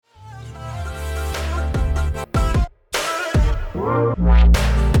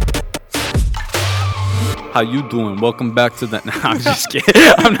How you doing? Welcome back to the... No, I'm just kidding.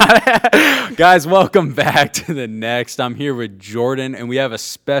 I'm not... Guys, welcome back to the Next. I'm here with Jordan, and we have a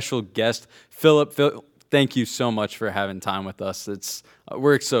special guest, Phillip. Thank you so much for having time with us.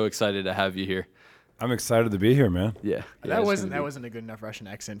 We're so excited to have you here. I'm excited to be here, man. Yeah. That wasn't a good enough Russian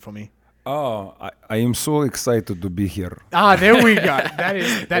accent for me. Oh, I am so excited to be here. Ah, there we go. That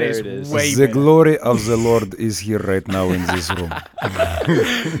is way The better. glory of the Lord is here right now in this room.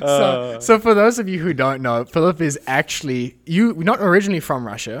 So for those of you who don't know, Phillip is actually not originally from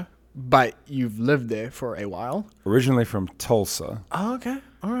Russia, but you've lived there for a while. Originally from Tulsa. Oh, okay.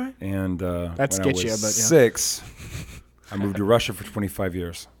 All right. And That's when sketchy, I was but yeah. 6, I moved to Russia for 25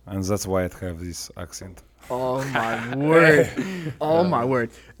 years. And that's why I have this accent. Oh my word. Oh my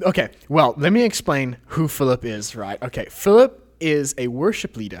word. Okay, well, let me explain who Phillip is, right? Okay, Phillip is a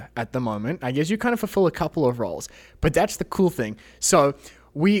worship leader at the moment. I guess you kind of fulfill a couple of roles, but that's the cool thing. So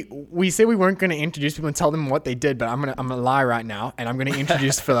we said we weren't going to introduce people and tell them what they did, but I'm gonna lie right now, and I'm going to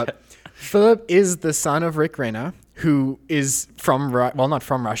introduce Phillip. Phillip is the son of Rick Renner, who is not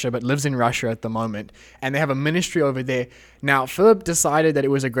from Russia, but lives in Russia at the moment. And they have a ministry over there. Now, Phillip decided that it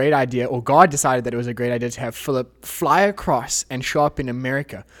was a great idea, or God decided that it was a great idea to have Phillip fly across and show up in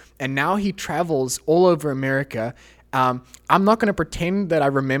America. And now he travels all over America. I'm not going to pretend that I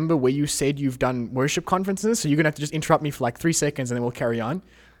remember where you said you've done worship conferences. So you're going to have to just interrupt me for like 3 seconds and then we'll carry on.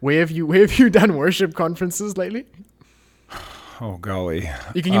 Where have you done worship conferences lately? Oh, golly.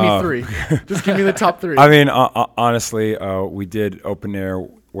 You can give me 3. Just give me the top 3. I mean, honestly, we did open air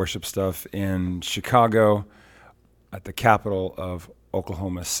worship stuff in Chicago at the capital of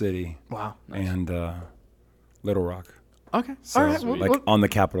Oklahoma City. Wow. Nice. And Little Rock. Okay. So, all right. Well, on the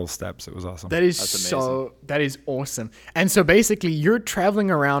Capitol steps. It was awesome. That is that is awesome. And so basically you're traveling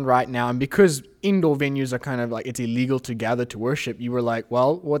around right now, and because indoor venues are kind of like, it's illegal to gather to worship, you were like,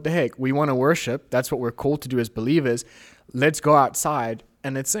 well, what the heck? We want to worship. That's what we're called to do as believers. Let's go outside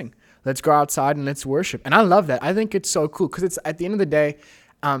and let's sing. Let's go outside and let's worship. And I love that. I think it's so cool because it's at the end of the day,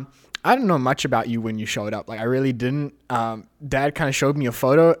 I don't know much about you when you showed up. Like, I really didn't. Dad kind of showed me a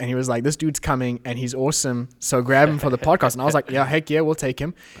photo and he was like, this dude's coming and he's awesome. So grab him for the podcast. And I was like, yeah, heck yeah, we'll take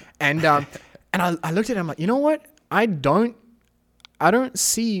him. And I looked at him like, you know what? I don't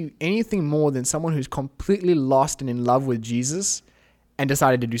see anything more than someone who's completely lost and in love with Jesus and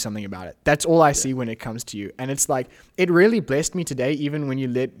decided to do something about it. That's all I see when it comes to you. And it's like, it really blessed me today, even when you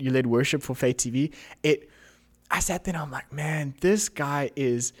led worship for Faith TV. I sat there and I'm like, man, this guy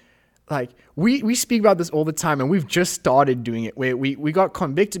is like, we speak about this all the time, and we've just started doing it where we got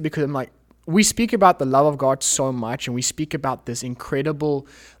convicted because I'm like, we speak about the love of God so much, and we speak about this incredible,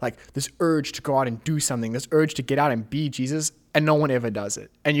 like this urge to go out and do something, this urge to get out and be Jesus, and no one ever does it.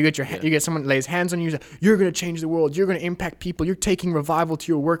 And you get someone lays hands on you, you're going to change the world, you're going to impact people, you're taking revival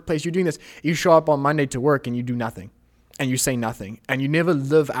to your workplace, you're doing this. You show up on Monday to work and you do nothing, and you say nothing, and you never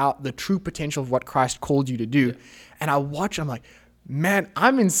live out the true potential of what Christ called you to do. Yeah. And I watch, I'm like, man,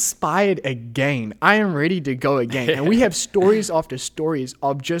 I'm inspired again. I am ready to go again. And we have stories after stories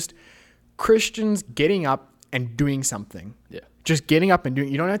of just Christians getting up and doing something. Yeah. Just getting up and doing.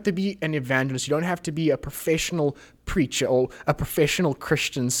 You don't have to be an evangelist. You don't have to be a professional preacher or a professional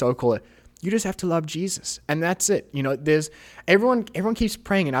Christian, so-called. You just have to love Jesus. And that's it. You know, everyone keeps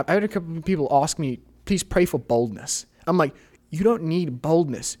praying. And I've had a couple of people ask me, please pray for boldness. I'm like, you don't need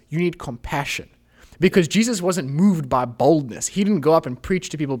boldness. You need compassion. Because Jesus wasn't moved by boldness. He didn't go up and preach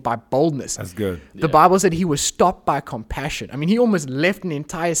to people by boldness. That's good. The Bible said he was stopped by compassion. I mean, he almost left an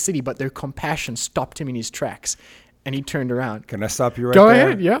entire city, but their compassion stopped him in his tracks. And he turned around. Can I stop you right there? Go there?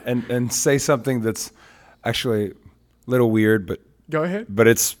 ahead, yeah. And say something that's actually a little weird, but go ahead. But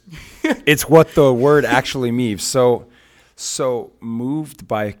it's what the word actually means. So moved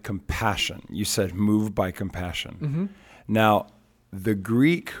by compassion. You said moved by compassion. Mm-hmm. Now, the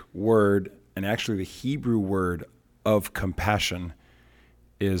Greek word and actually the Hebrew word of compassion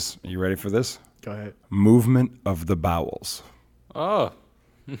is, are you ready for this? Go ahead. Movement of the bowels. Oh.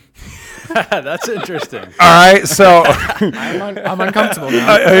 That's interesting. All right, so I'm uncomfortable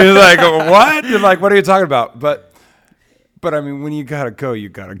now. You're like, what? You're like, what are you talking about? But I mean, when you gotta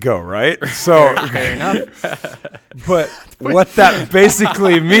go, right? So fair enough. But what that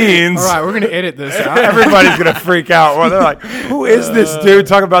basically means. All right, we're gonna edit this out. Everybody's gonna freak out. Well, they're like, who is this dude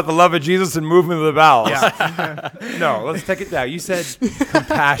talking about the love of Jesus and movement of the bowels? Yeah. No, let's take it down. You said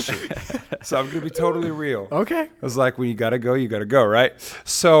compassion. So I'm gonna be totally real. Okay. It was like, when you gotta go, right?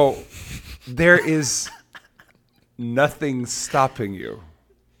 So there is nothing stopping you.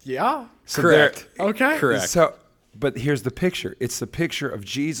 Yeah. So correct. Okay. Correct. So, but here's the picture. It's the picture of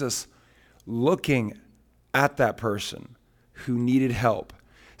Jesus looking at that person who needed help,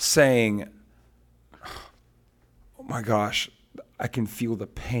 saying, oh my gosh, I can feel the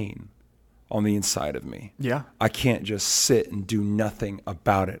pain on the inside of me. Yeah. I can't just sit and do nothing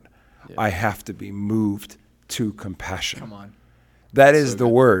about it. Yeah. I have to be moved to compassion. Come on. That is the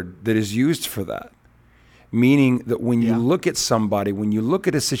word that is used for that. Meaning that when you look at somebody, when you look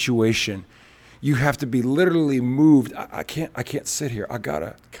at a situation, you have to be literally moved. I can't sit here. I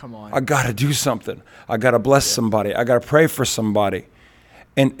gotta do something. I gotta bless somebody. I gotta pray for somebody.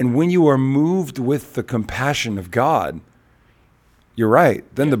 And when you are moved with the compassion of God, you're right.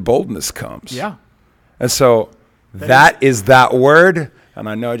 Then the boldness comes. Yeah. And so that is that word. And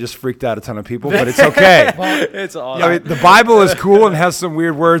I know I just freaked out a ton of people, but it's okay. It's awesome. I mean, the Bible is cool and has some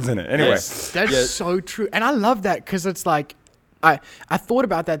weird words in it. Anyway. That's so true. And I love that because it's like, I thought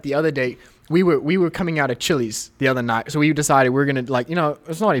about that the other day. We were coming out of Chili's the other night. So we decided we're going to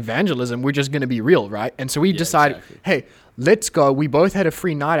it's not evangelism. We're just going to be real, right? And so we decided, hey, let's go. We both had a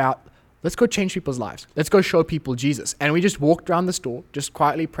free night out. Let's go change people's lives. Let's go show people Jesus. And we just walked around the store, just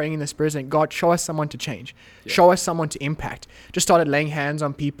quietly praying in the Spirit, saying, God, show us someone to change. Yeah. Show us someone to impact. Just started laying hands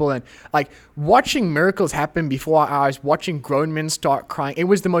on people and like watching miracles happen before our eyes, watching grown men start crying. It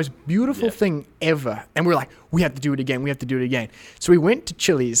was the most beautiful thing ever. And we're like, we have to do it again. We have to do it again. So we went to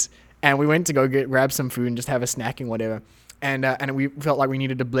Chili's and we went to go grab some food and just have a snack and whatever. And we felt like we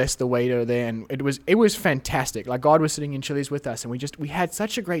needed to bless the waiter there, and it was fantastic. Like God was sitting in Chili's with us, and we had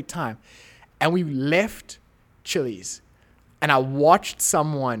such a great time. And we left Chili's, and I watched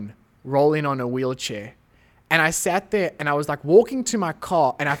someone roll in on a wheelchair, and I sat there, and I was like walking to my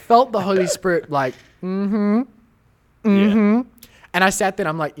car, and I felt the Holy Spirit like, and I sat there, and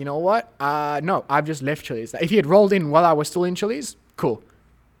I'm like, you know what? No, I've just left Chili's. If he had rolled in while I was still in Chili's, cool.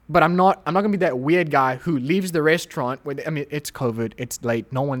 But I'm not going to be that weird guy who leaves the restaurant. It's COVID. It's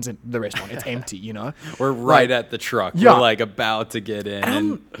late. No one's in the restaurant. It's empty, you know? We're right at the truck. Yeah. We're like about to get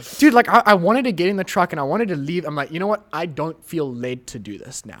in. Dude, like I wanted to get in the truck and I wanted to leave. I'm like, you know what? I don't feel led to do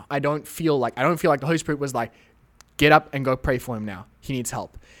this now. I don't feel like the Holy Spirit was like, get up and go pray for him now. He needs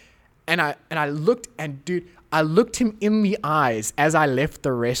help. And I looked and dude, I looked him in the eyes as I left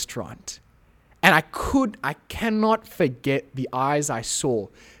the restaurant. And I cannot forget the eyes I saw.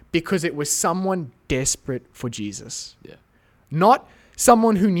 Because it was someone desperate for Jesus. Yeah. Not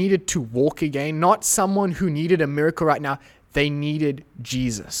someone who needed to walk again. Not someone who needed a miracle right now. They needed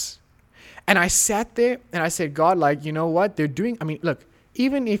Jesus. And I sat there and I said, God, like, you know what? Look,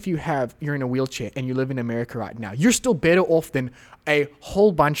 even if you're in a wheelchair and you live in America right now, you're still better off than a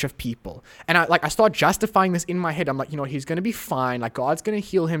whole bunch of people. And I start justifying this in my head. I'm like, you know what? He's going to be fine. Like God's going to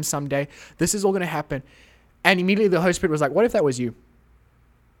heal him someday. This is all going to happen. And immediately the Holy Spirit was like, what if that was you?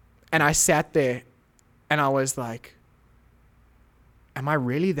 And I sat there and I was like, am I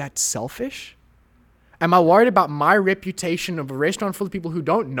really that selfish? Am I worried about my reputation of a restaurant full of people who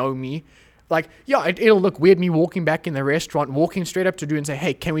don't know me? Like, yeah, it'll look weird me walking back in the restaurant, walking straight up to Drew and say,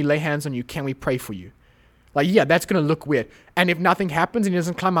 hey, can we lay hands on you? Can we pray for you? Like, yeah, that's going to look weird. And if nothing happens and he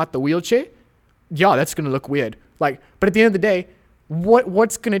doesn't climb out the wheelchair, yeah, that's going to look weird. Like, but at the end of the day,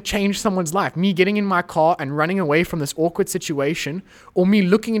 what's going to change someone's life? Me getting in my car and running away from this awkward situation, or me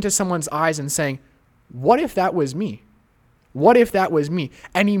looking into someone's eyes and saying, what if that was me? What if that was me?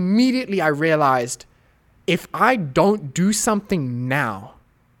 And immediately I realized if I don't do something now,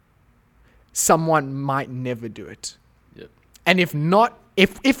 someone might never do it. Yep. And if not,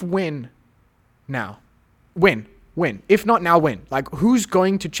 when? Now. When? If not now, when? Like, who's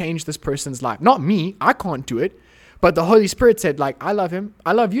going to change this person's life? Not me. I can't do it. But the Holy Spirit said, like, I love him.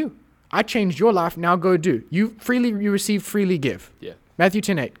 I love you. I changed your life. Now go do. You receive, freely give. Yeah. Matthew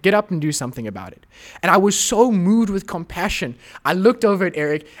 10:8. Get up and do something about it. And I was so moved with compassion. I looked over at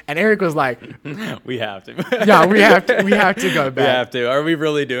Eric, and Eric was like, we have to. Yeah, we have to go back. We have to. Are we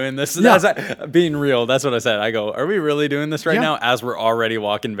really doing this? Yeah. Being real, that's what I said. I go, are we really doing this right now as we're already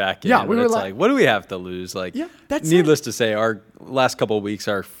walking back in? Yeah, we were like, what do we have to lose? Like, needless to say, our last couple of weeks,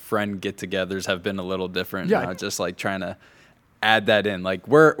 our friend get-togethers have been a little different. Yeah. Just like trying to add that in. Like,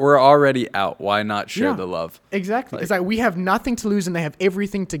 we're already out. Why not share the love? Exactly. It's like we have nothing to lose and they have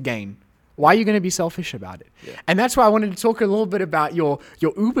everything to gain. Why are you going to be selfish about it? Yeah. And that's why I wanted to talk a little bit about your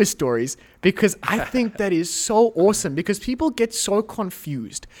Uber stories, because I think that is so awesome, because people get so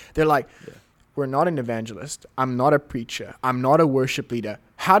confused. They're like, we're not an evangelist. I'm not a preacher. I'm not a worship leader.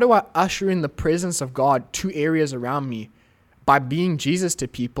 How do I usher in the presence of God to areas around me by being Jesus to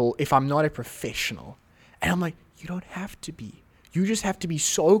people if I'm not a professional? And I'm like, you don't have to be. You just have to be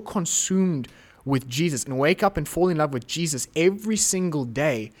so consumed with Jesus and wake up and fall in love with Jesus every single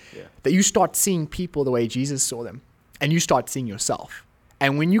day that you start seeing people the way Jesus saw them, and you start seeing yourself.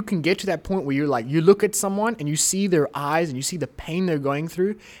 And when you can get to that point where you're like, you look at someone and you see their eyes and you see the pain they're going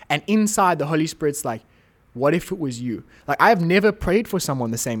through, and inside the Holy Spirit's like, what if it was you? Like, I have never prayed for someone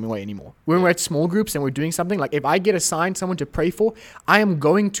the same way anymore. When we're at small groups and we're doing something, like if I get assigned someone to pray for, I am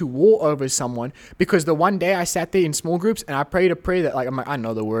going to war over someone, because the one day I sat there in small groups and I prayed a prayer that, like, I'm like, I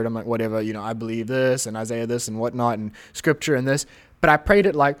know the word. I'm like, whatever, I believe this and Isaiah this and whatnot and scripture and this. But I prayed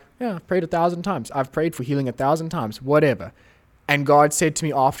it like, yeah, I've prayed 1,000 times. I've prayed for healing 1,000 times, whatever. And God said to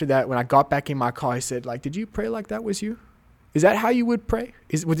me after that, when I got back in my car, he said, like, did you pray like that was you? Is that how you would pray?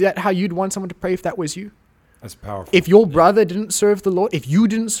 Was that how you'd want someone to pray if that was you? That's powerful. If your brother didn't serve the Lord, if you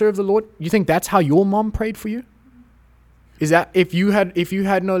didn't serve the Lord, you think that's how your mom prayed for you? Is that if you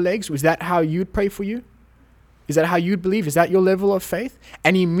had no legs, was that how you'd pray for you? Is that how you'd believe? Is that your level of faith?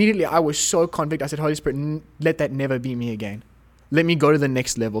 And immediately I was so convicted. I said, Holy Spirit, let that never be me again. Let me go to the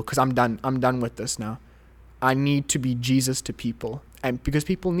next level, because I'm done. I'm done with this now. I need to be Jesus to people. And because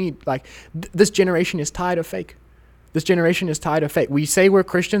people need, like, this generation is tired of fake. This generation is tired of fake. We say we're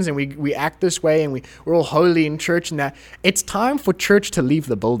Christians and we act this way and we're all holy in church and that. It's time for church to leave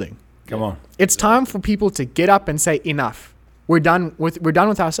the building. Come on. It's time for people to get up and say, enough. We're done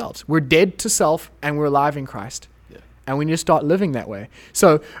with ourselves. We're dead to self and we're alive in Christ. Yeah. And we need to start living that way.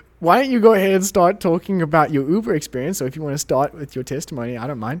 So why don't you go ahead and start talking about your Uber experience? So if you want to start with your testimony, I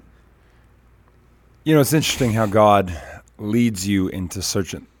don't mind. It's interesting how God leads you into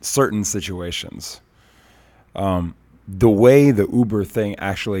certain situations. The way the Uber thing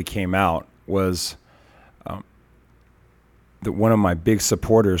actually came out was that one of my big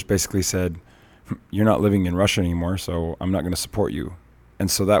supporters basically said, you're not living in Russia anymore, so I'm not going to support you. And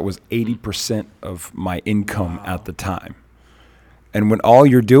so that was 80% of my income at the time. And when all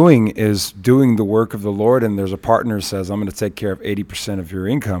you're doing is doing the work of the Lord and there's a partner who says, I'm going to take care of 80% of your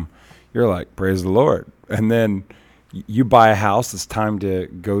income, you're like, praise the Lord. And then you buy a house, it's time to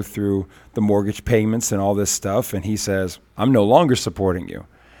go through the mortgage payments and all this stuff. And he says, I'm no longer supporting you.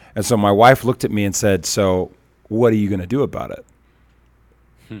 And so my wife looked at me and said, so what are you going to do about it?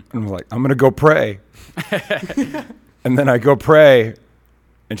 And I was like, I'm going to go pray. And then I go pray.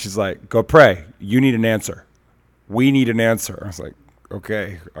 And she's like, go pray. You need an answer. We need an answer. I was like,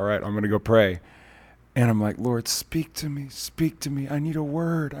 okay, all right, I'm going to go pray. And I'm like, Lord, speak to me. Speak to me. I need a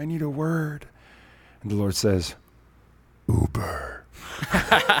word. I need a word. And the Lord says, Uber.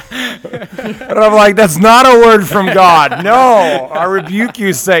 And I'm like, that's not a word from God. No, I rebuke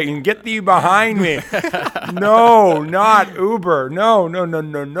you, Satan. Get thee behind me. No, not Uber. No.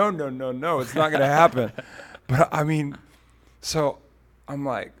 It's not going to happen. But I mean, so I'm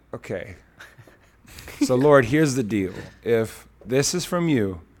like, okay. So Lord, here's the deal. If this is from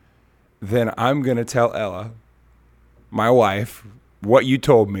you, then I'm going to tell Ella, my wife, what you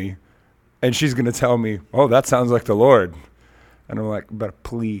told me. And she's going to tell me, oh, that sounds like the Lord. And I'm like, but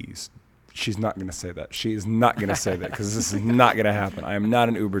please, she's not going to say that. She is not going to say that, because this is not going to happen. I am not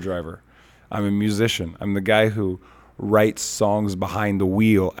an Uber driver. I'm a musician. I'm the guy who writes songs behind the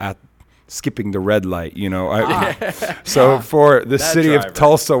wheel at skipping the red light, So for the city of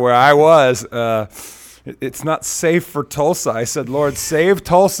Tulsa where I was, it's not safe for Tulsa. I said, Lord, save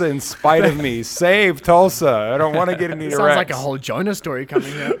Tulsa in spite of me. Save Tulsa. I don't want to get any wrecks. Sounds like a whole Jonah story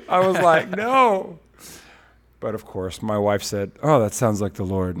coming out. I was like, no. But of course, my wife said, oh, that sounds like the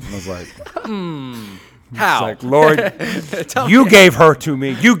Lord. And I was like, How? It's like, Lord, you gave her to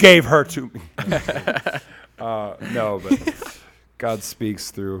me. You gave her to me. No, but God speaks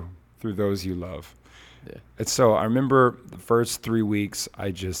through those you love. Yeah. And so I remember the first 3 weeks,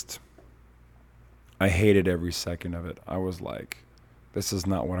 I hated every second of it. I was like, this is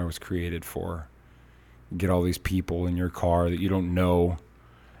not what I was created for. Get all these people in your car that you don't know.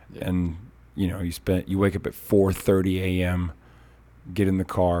 Yeah. And, you wake up at 4:30 a.m., get in the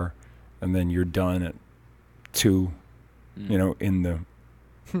car, and then you're done at 2, in the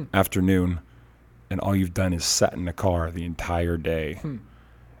afternoon. And all you've done is sat in the car the entire day.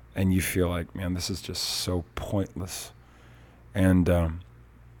 And you feel like, man, this is just so pointless. And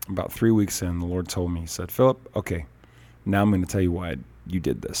about 3 weeks in, the Lord told me, he said, Philip, okay, now I'm going to tell you why you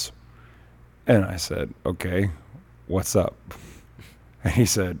did this. And I said, okay, what's up? And he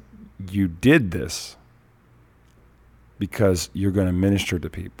said, you did this because you're going to minister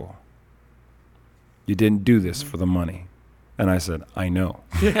to people. You didn't do this for the money. And I said, I know.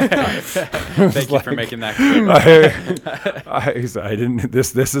 Thank you for making that clear. He said, I didn't.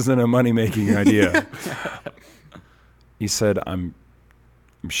 This isn't a money-making idea. He said, I'm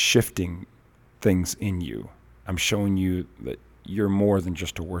shifting things in you. I'm showing you that you're more than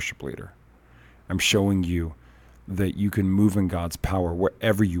just a worship leader. I'm showing you that you can move in God's power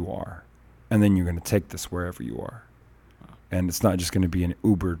wherever you are, and then you're going to take this wherever you are. And it's not just going to be an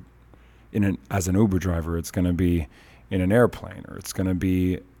Uber, as an Uber driver. It's going to be in an airplane, or it's going to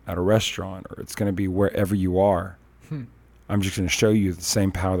be at a restaurant, or it's going to be wherever you are. I'm just going to show you the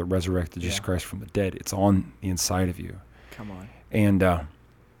same power that resurrected Jesus Christ from the dead. It's on the inside of you. Come on. And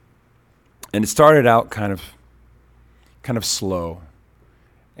it started out kind of slow.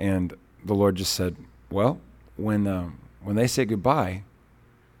 And the Lord just said, well, when they say goodbye,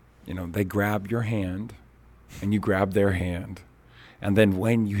 they grab your hand and you grab their hand. And then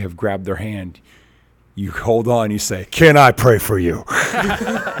when you have grabbed their hand, you hold on, you say, can I pray for you?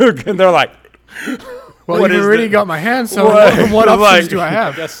 And they're like, well, you've already got my hand, so what options do I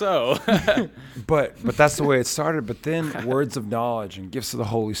have? I guess so. But that's the way it started. But then words of knowledge and gifts of the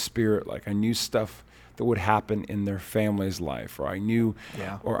Holy Spirit, like I knew stuff that would happen in their family's life, or I knew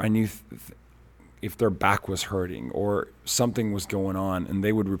if their back was hurting or something was going on, and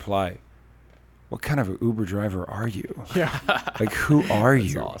they would reply, what kind of an Uber driver are you? Yeah. Like, who are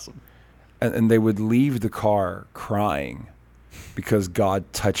you? That's awesome. And they would leave the car crying because God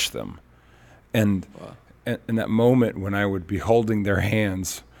touched them. And in that moment when I would be holding their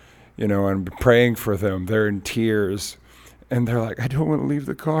hands, and praying for them, they're in tears. And they're like, I don't want to leave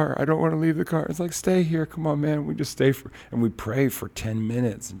the car. I don't want to leave the car. It's like, stay here. Come on, man. We just stay and we pray for 10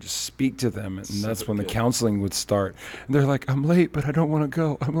 minutes and just speak to them. And that's when the counseling would start. And they're like, I'm late, but I don't want to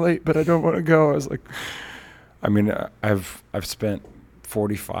go. I'm late, but I don't want to go. I was like, I've spent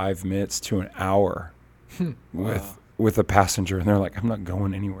 45 minutes to an hour with a passenger. And they're like, I'm not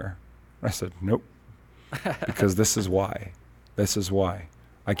going anywhere. I said, nope. Because this is why. This is why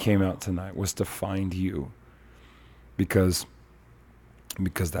I came out tonight, was to find you. Because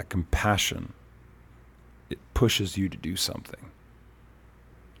that compassion, it pushes you to do something.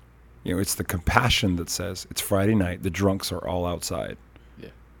 It's the compassion that says, it's Friday night, the drunks are all outside. Yeah.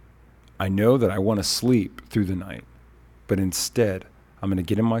 I know that I want to sleep through the night, but instead, I'm going to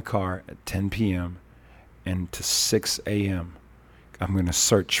get in my car at 10 p.m. and to 6 a.m., I'm going to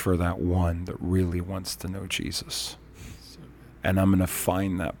search for that one that really wants to know Jesus. And I'm going to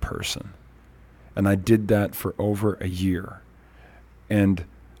find that person. And I did that for over a year. And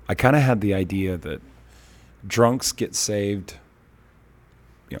I kind of had the idea that drunks get saved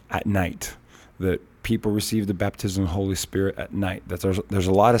at night, that people receive the baptism of the Holy Spirit at night, that there's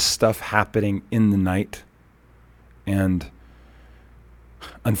a lot of stuff happening in the night. And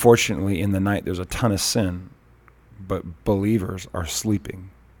unfortunately, in the night, there's a ton of sin, but believers are sleeping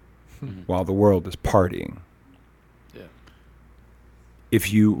while the world is partying.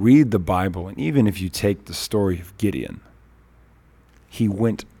 If you read the Bible, and even if you take the story of Gideon, he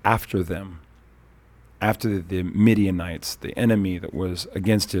went after them, after the Midianites, the enemy that was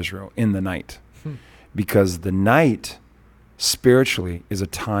against Israel, in the night. Because the night, spiritually, is a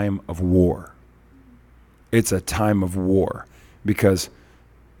time of war. It's a time of war. Because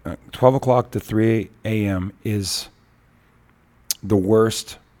 12 o'clock to 3 a.m. is the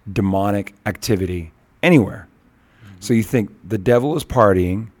worst demonic activity anywhere. So you think the devil is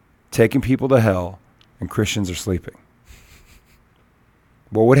partying, taking people to hell, and Christians are sleeping.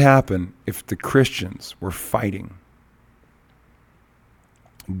 What would happen if the Christians were fighting?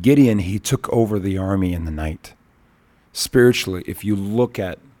 Gideon, he took over the army in the night. Spiritually, if you look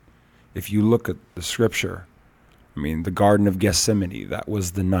at the scripture, the Garden of Gethsemane, that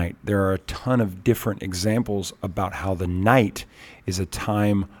was the night. There are a ton of different examples about how the night is a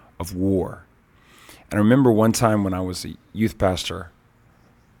time of war. And I remember one time when I was a youth pastor,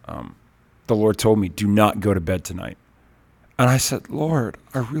 the Lord told me, do not go to bed tonight. And I said, Lord,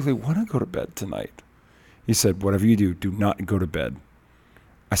 I really want to go to bed tonight. He said, whatever you do, do not go to bed.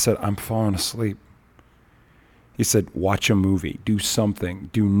 I said, I'm falling asleep. He said, watch a movie, do something,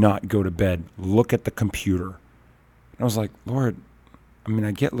 do not go to bed, look at the computer. And I was like, Lord,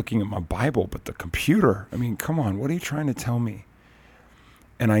 I get looking at my Bible, but the computer, come on, what are you trying to tell me?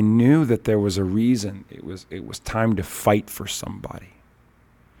 And I knew that there was a reason. It was time to fight for somebody.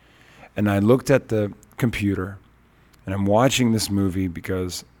 And I looked at the computer, and I'm watching this movie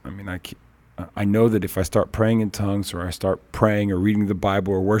because, I know that if I start praying in tongues, or I start praying or reading the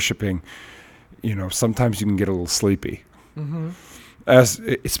Bible or worshiping, sometimes you can get a little sleepy. Mm-hmm.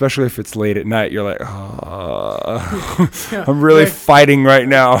 Especially if it's late at night, you're like, I'm really fighting right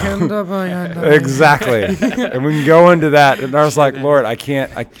now. Exactly. And we can go into that. And I was like, Lord, I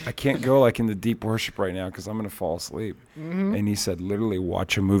can't go like in the deep worship right now because I'm going to fall asleep. Mm-hmm. And he said, literally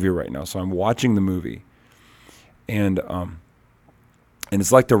watch a movie right now. So I'm watching the movie. And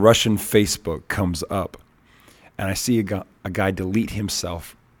it's like the Russian Facebook comes up. And I see a guy delete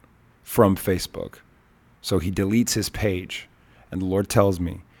himself from Facebook. So he deletes his page. And the Lord tells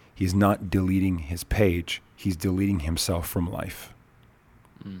me, He's not deleting his page. He's deleting himself from life.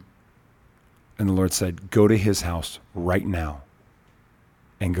 And the Lord said, go to his house right now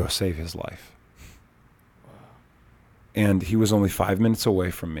and go save his life. And he was only 5 minutes away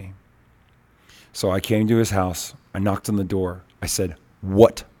from me. So I came to his house. I knocked on the door. I said,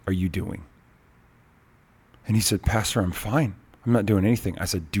 what are you doing? And he said, Pastor, I'm fine. I'm not doing anything. I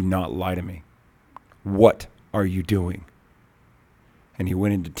said, do not lie to me. What are you doing? And he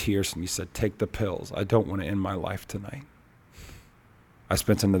went into tears and he said, take the pills. I don't want to end my life tonight. I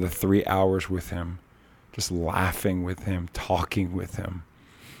spent another 3 hours with him, just laughing with him, talking with him.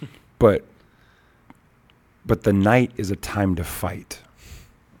 But the night is a time to fight.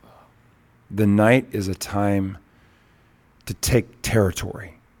 The night is a time to take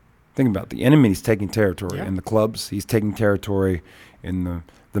territory. Think about it. The enemy is taking territory in the clubs. He's taking territory in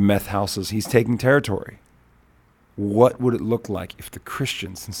the meth houses. He's taking territory. What would it look like if the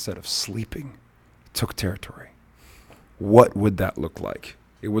Christians, instead of sleeping, took territory? What would that look like?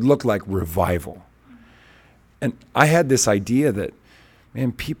 It would look like revival. And I had this idea that,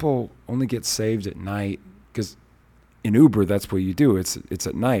 man, people only get saved at night because in Uber, that's what you do. It's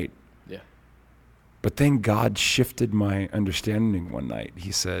at night. Yeah. But then God shifted my understanding one night.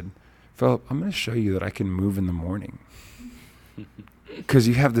 He said, Phillip, I'm going to show you that I can move in the morning. Because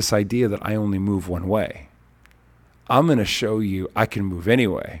you have this idea that I only move one way. I'm going to show you I can move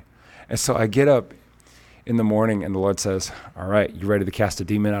anyway. And so I get up in the morning and the Lord says, all right, you ready to cast a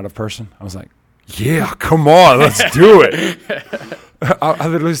demon out of a person? I was like, yeah, come on, let's do it. I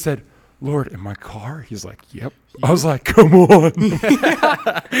literally said, Lord, in my car? He's like, yep. I was like, come on.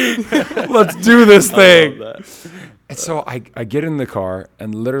 Let's do this thing. And so I get in the car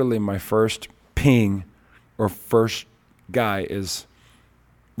and literally my first ping or first guy is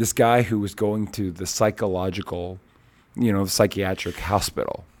this guy who was going to the psychiatric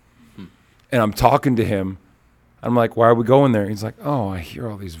hospital. And I'm talking to him. I'm like, why are we going there? He's like, oh, I hear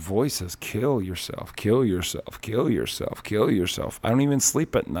all these voices. Kill yourself, kill yourself, kill yourself, kill yourself. I don't even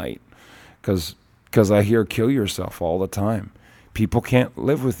sleep at night because I hear kill yourself all the time. People can't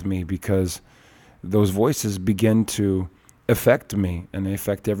live with me because those voices begin to affect me, and they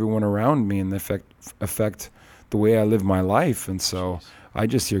affect everyone around me, and they affect the way I live my life. And so I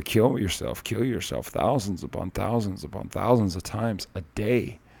just hear kill yourself, thousands upon thousands upon thousands of times a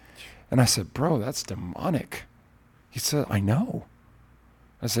day. And I said, bro, that's demonic. He said, I know.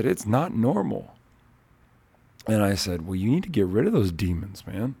 I said, it's not normal. And I said, well, you need to get rid of those demons,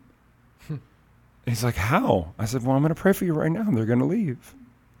 man. He's like, how? I said, well, I'm going to pray for you right now. They're going to leave.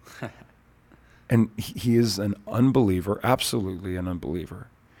 And he is an unbeliever, absolutely an unbeliever.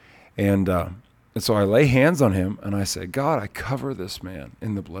 And so I lay hands on him and I say, God, I cover this man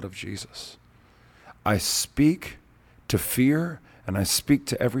in the blood of Jesus. I speak to fear and I speak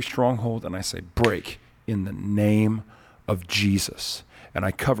to every stronghold and I say, break in the name of Jesus. And I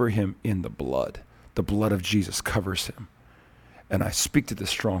cover him in the blood. The blood of Jesus covers him. And I speak to the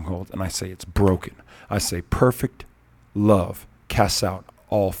stronghold and I say, it's broken. I say, perfect love casts out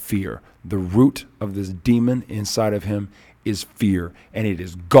all fear. The root of this demon inside of him is fear, and it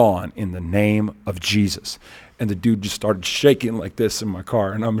is gone in the name of Jesus. And the dude just started shaking like this in my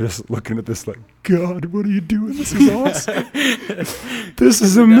car, and I'm just looking at this like, God, what are you doing? This is awesome. This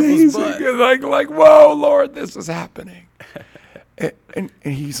is amazing. Like, whoa, Lord, this is happening. And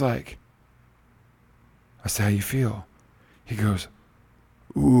he's like, I said, how you feel? He goes,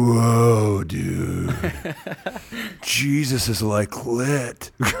 whoa, dude. Jesus is like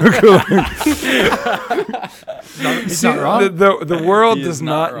lit. It's not wrong. The world does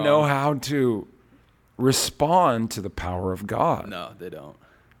not know how to respond to the power of God. No, they don't.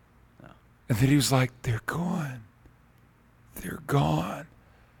 No. And then he was like, they're gone. They're gone.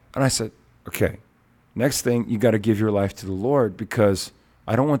 And I said, okay, next thing, you got to give your life to the Lord because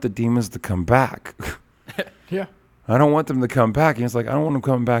I don't want the demons to come back. Yeah. I don't want them to come back. And he's like, I don't want them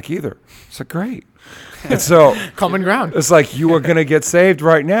coming back either. It's like, great. And so Common ground. it's like, you are going to get saved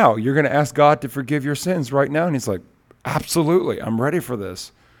right now. You're going to ask God to forgive your sins right now. And he's like, absolutely. I'm ready for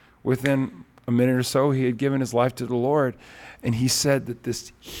this. Within a minute or so, he had given his life to the Lord. And he said that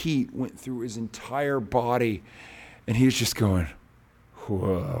this heat went through his entire body. And he was just going,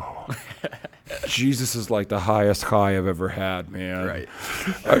 whoa. Jesus is like the highest high I've ever had, man. Right.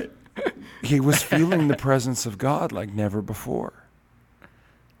 He was feeling the presence of God like never before.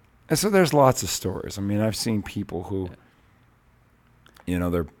 And so there's lots of stories. I mean, I've seen people who,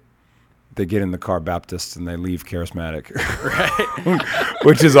 they're they get in the car Baptist and they leave charismatic, right?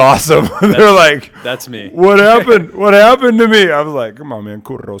 Which is awesome. They're like, that's me. What happened? What happened to me? I was like, come on, man.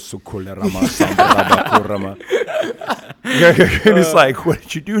 And he's like, what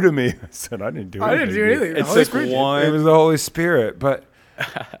did you do to me? I said, I didn't do anything. I didn't do anything. It's like one. It was the Holy Spirit. But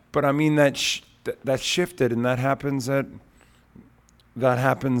I mean, that shifted, and that happens at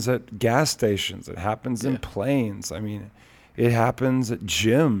gas stations. It happens in planes. I mean, it happens at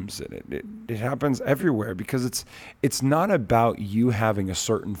gyms. It happens everywhere, because it's not about you having a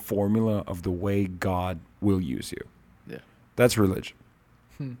certain formula of the way God will use you. Yeah. That's religion.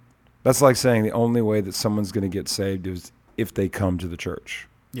 That's like saying the only way that someone's going to get saved is if they come to the church.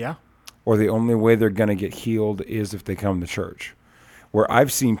 Yeah. Or the only way they're going to get healed is if they come to church. Where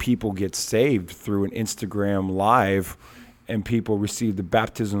I've seen people get saved through an Instagram Live, and people receive the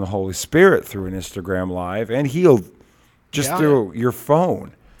baptism of the Holy Spirit through an Instagram Live, and healed just through your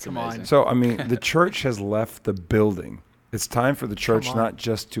phone. Come on. So, I mean, the church has left the building. It's time for the church not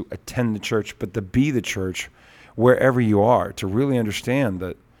just to attend the church, but to be the church wherever you are, to really understand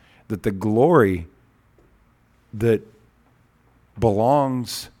that the glory that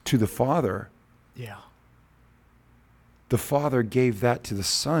belongs to the Father, the Father gave that to the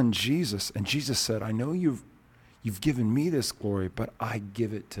Son, Jesus. And Jesus said, I know you've given me this glory, but I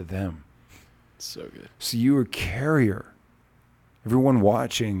give it to them. So good. So you are a carrier. Everyone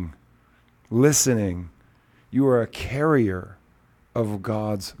watching, listening, you are a carrier of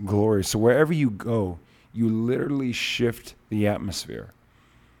God's glory. So wherever you go, you literally shift the atmosphere.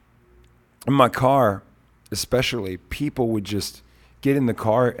 In my car, especially, people would just get in the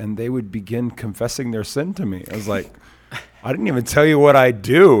car and they would begin confessing their sin to me. I was like, I didn't even tell you what I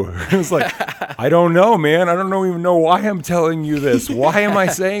do. It was like, I don't know, man. I don't even know why I'm telling you this. Why am I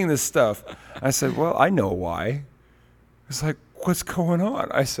saying this stuff? I said, well, I know why. It's like, what's going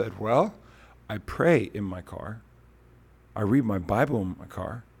on? I said, well, I pray in my car. I read my Bible in my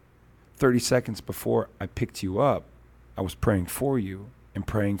car. 30 seconds before I picked you up, I was praying for you and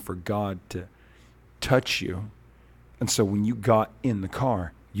praying for God to touch you. And so when you got in the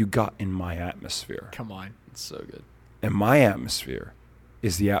car, you got in my atmosphere. Come on. It's so good. And my atmosphere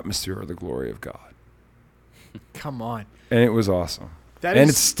is the atmosphere of the glory of God. Come on. And it was awesome. That and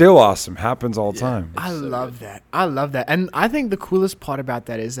is, it's still awesome. Happens all the time. I love that. I love that. And I think the coolest part about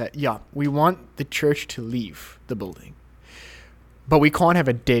that is that, we want the church to leave the building. But we can't have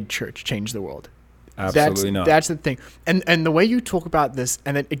a dead church change the world. Absolutely not. That's the thing. And the way you talk about this,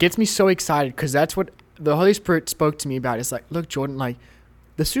 and it gets me so excited, because that's what the Holy Spirit spoke to me about. It's like, look, Jordan, like,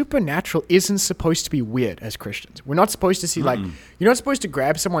 the supernatural isn't supposed to be weird as Christians. We're not supposed to see, like, you're not supposed to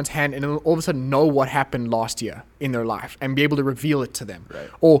grab someone's hand and all of a sudden know what happened last year in their life and be able to reveal it to them. Right.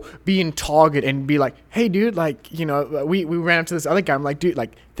 Or be in Target and be like, hey, dude, like, we ran up to this other guy. I'm like, dude,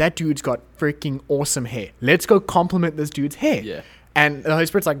 like, that dude's got freaking awesome hair. Let's go compliment this dude's hair. Yeah. And the Holy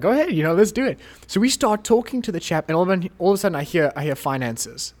Spirit's like, go ahead, let's do it. So we start talking to the chap, and all of a sudden I hear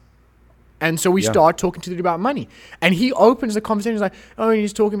finances. And so we start talking to the dude about money. And he opens the conversation. He's like, oh,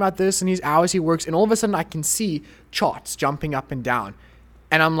 he's talking about this and these hours he works. And all of a sudden I can see charts jumping up and down.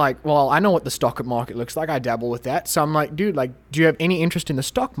 And I'm like, well, I know what the stock market looks like. I dabble with that. So I'm like, dude, like, do you have any interest in the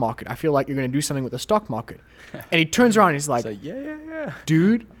stock market? I feel like you're going to do something with the stock market. And he turns around and he's like, yeah.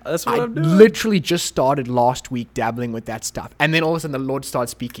 Dude, that's what I'm doing. Literally just started last week dabbling with that stuff. And then all of a sudden the Lord started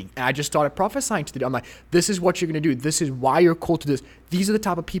speaking. And I just started prophesying to the dude. I'm like, this is what you're going to do. This is why you're called to this. These are the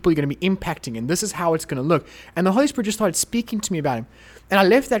type of people you're going to be impacting. And this is how it's going to look. And the Holy Spirit just started speaking to me about him. And I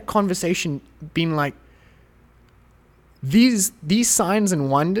left that conversation being like, these signs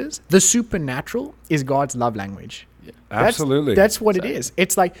and wonders, the supernatural is God's love language. Yeah. Absolutely. That's what it is.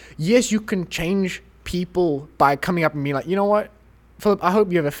 It's like, yes, you can change people by coming up and being like, you know what, Philip, I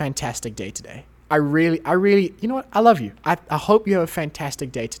hope you have a fantastic day today. I really, you know what, I love you. I hope you have a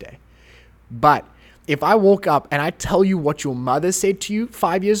fantastic day today. But if I walk up and I tell you what your mother said to you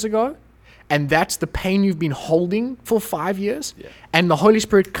 5 years ago, and that's the pain you've been holding for 5 years. Yeah. And the Holy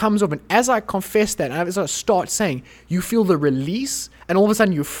Spirit comes over. And as I confess that, and as I start saying, you feel the release, and all of a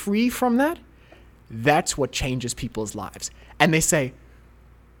sudden you're free from that. That's what changes people's lives. And they say,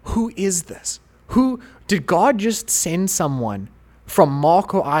 who is this? Who did God just send someone from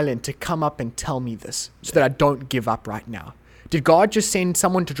Marco Island to come up and tell me this so that I don't give up right now? Did God just send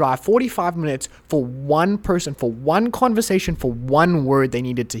someone to drive 45 minutes for one person, for one conversation, for one word they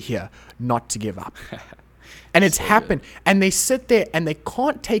needed to hear, not to give up? And it's happened. Good. And they sit there and they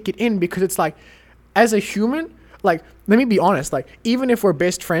can't take it in, because it's like, as a human, like, let me be honest, like, even if we're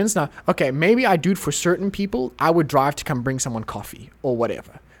best friends now, okay, maybe I do it for certain people. I would drive to come bring someone coffee or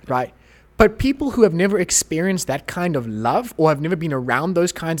whatever, right? But people who have never experienced that kind of love or have never been around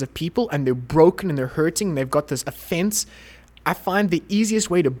those kinds of people and they're broken and they're hurting and they've got this offense, I find the easiest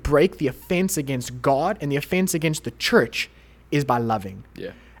way to break the offense against God and the offense against the church is by loving.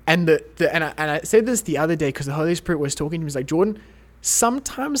 Yeah. And I said this the other day because the Holy Spirit was talking to me. He was like, Jordan,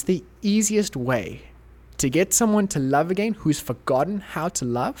 sometimes the easiest way to get someone to love again who's forgotten how to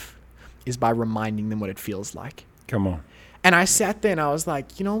love is by reminding them what it feels like. Come on. And I sat there and I was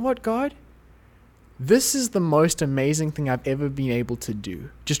like, you know what, God? This is the most amazing thing I've ever been able to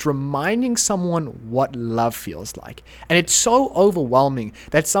do. Just reminding someone what love feels like. And it's so overwhelming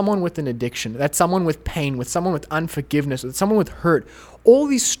that someone with an addiction, that someone with pain, with someone with unforgiveness, with someone with hurt, all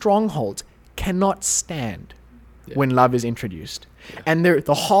these strongholds cannot stand when love is introduced. Yeah. And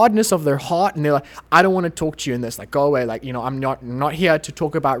the hardness of their heart, and they're like, I don't want to talk to you in this. Like, go away. Like, I'm not here to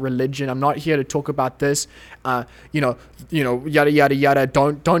talk about religion. I'm not here to talk about this. Yada yada yada.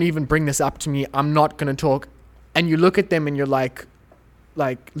 Don't even bring this up to me. I'm not gonna talk. And you look at them and you're like,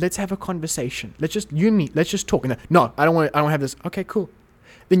 let's have a conversation. Let's just talk. And no, I don't have this. Okay, cool.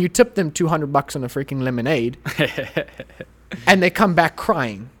 Then you tip them $200 on a freaking lemonade, and they come back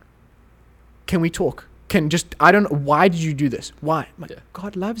crying. Can we talk? I don't know. Why did you do this? Why?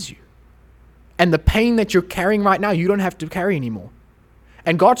 God loves you. And the pain that you're carrying right now, you don't have to carry anymore.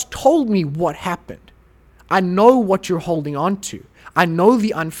 And God's told me what happened. I know what you're holding on to. I know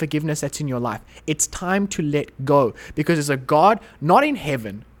the unforgiveness that's in your life. It's time to let go, because there's a God not in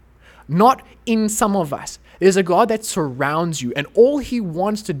heaven, not in some of us. There's a God that surrounds you, and all he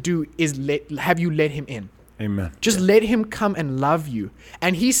wants to do is have you let him in. Amen. Just let him come and love you.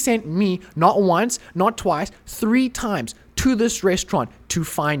 And he sent me not once, not twice, 3 times to this restaurant to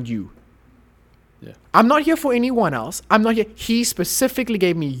find you. Yeah. I'm not here for anyone else. I'm not here. He specifically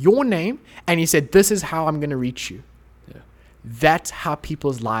gave me your name and he said, this is how I'm going to reach you. Yeah. That's how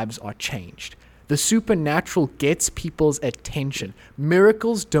people's lives are changed. The supernatural gets people's attention.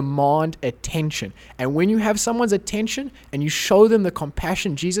 Miracles demand attention. And when you have someone's attention and you show them the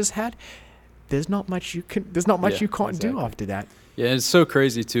compassion Jesus had, there's not much you can't do after that. Yeah, it's so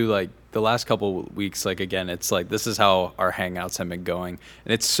crazy too. Like the last couple of weeks, like again, it's like this is how our hangouts have been going,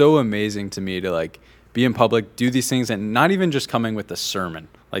 and it's so amazing to me to like be in public, do these things, and not even just coming with a sermon,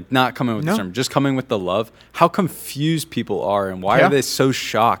 like not coming with the sermon, just coming with the love. How confused people are, and why are they so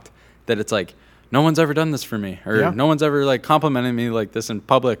shocked that it's like no one's ever done this for me, or no one's ever like complimented me like this in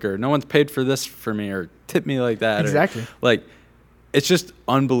public, or no one's paid for this for me, or tipped me like that. Exactly. Or, like. It's just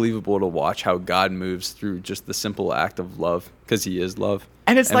unbelievable to watch how God moves through just the simple act of love, because he is love.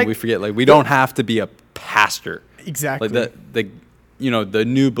 And like we forget, like, we don't have to be a pastor. Exactly. Like the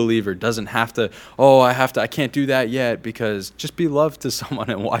new believer doesn't have to, I can't do that yet, because just be love to someone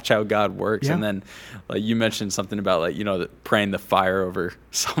and watch how God works. Yeah. And then like you mentioned something about like, praying the fire over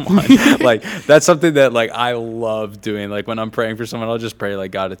someone. Like that's something that like I love doing. Like when I'm praying for someone, I'll just pray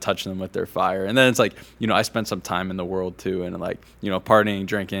like God to touch them with their fire. And then it's like, I spent some time in the world too, and like, partying,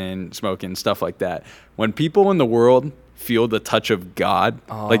 drinking, smoking, stuff like that. When people in the world feel the touch of God,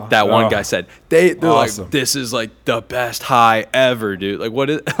 like that one guy said, they're awesome. Like, this is like the best high ever, dude. Like what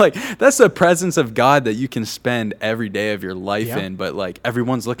is like that's the presence of God that you can spend every day of your life in. But like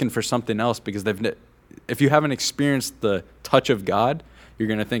everyone's looking for something else, because if you haven't experienced the touch of God, you're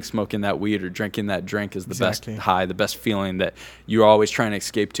gonna think smoking that weed or drinking that drink is the best high, the best feeling that you're always trying to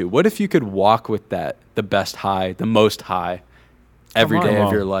escape to. What if you could walk with that, the best high, the most high, every day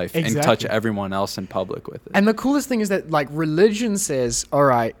of your life, and touch everyone else in public with it? And the coolest thing is that like religion says, all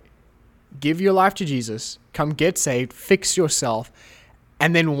right, give your life to Jesus, come get saved, fix yourself,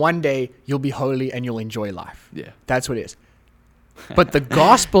 and then one day you'll be holy and you'll enjoy life. Yeah. That's what it is. But the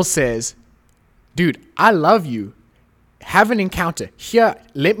gospel says, dude, I love you. Have an encounter. Here,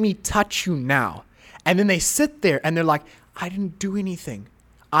 let me touch you now. And then they sit there and they're like, I didn't do anything.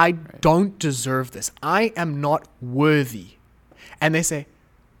 I don't deserve this. I am not worthy. And they say,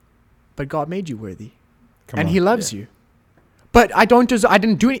 but God made you worthy. And he loves you. But I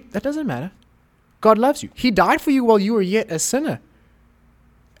didn't do it. That doesn't matter. God loves you. He died for you while you were yet a sinner.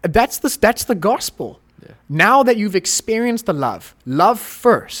 That's the gospel. Yeah. Now that you've experienced the love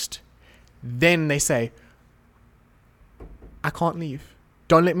first, then they say, I can't leave.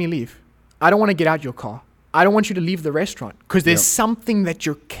 Don't let me leave. I don't want to get out your car. I don't want you to leave the restaurant, because there's something that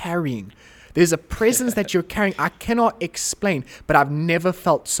you're carrying. There's a presence that you're carrying I cannot explain, but I've never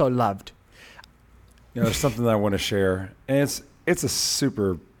felt so loved. There's something that I want to share, and it's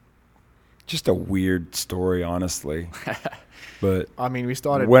just a weird story, honestly. But I mean, we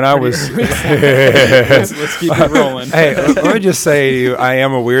started when I was. let's keep it rolling. Hey, let me just say to you, I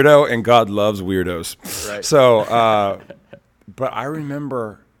am a weirdo, and God loves weirdos. Right. So, but I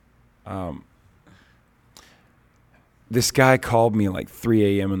remember This guy called me like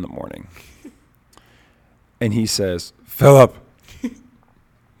 3 a.m. in the morning. And he says, Phillip,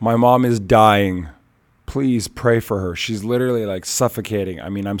 my mom is dying. Please pray for her. She's literally like suffocating. I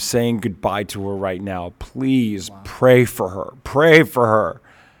mean, I'm saying goodbye to her right now. Please pray for her. Pray for her.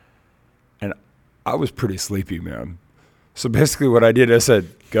 And I was pretty sleepy, man. So basically what I did, I said,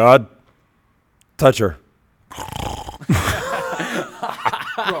 God, touch her.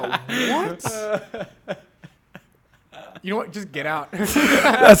 Bro, what? You know what? Just get out.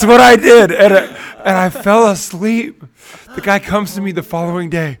 That's what I did. And I fell asleep. The guy comes to me the following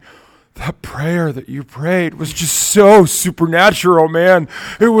day. That prayer that you prayed was just so supernatural, man.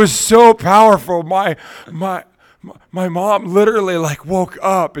 It was so powerful. My mom literally like woke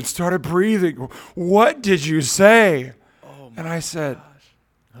up and started breathing. What did you say? And I said,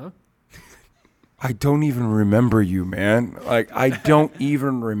 I don't even remember you, man. Like, I don't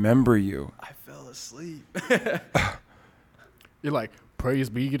even remember you. I fell asleep. You're like, praise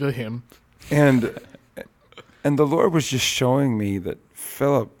be to him. And the Lord was just showing me that,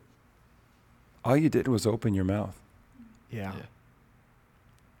 Phillip, all you did was open your mouth. Yeah.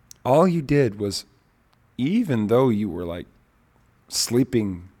 All you did was, even though you were like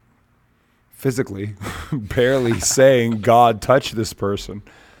sleeping physically, barely saying, God, touch this person.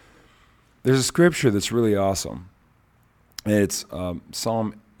 There's a scripture that's really awesome. And it's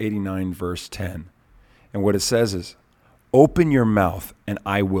Psalm 89, verse 10. And what it says is, open your mouth and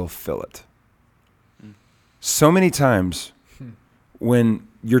I will fill it. So many times when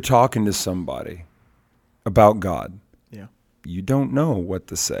you're talking to somebody about God, you don't know what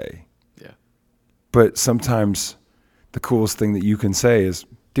to say. Yeah. But sometimes the coolest thing that you can say is,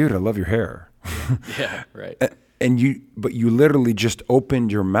 dude, I love your hair. Yeah, right. But you literally just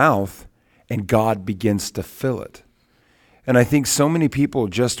opened your mouth and God begins to fill it. And I think so many people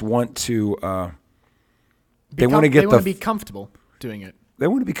just want to, they want to be comfortable doing it. They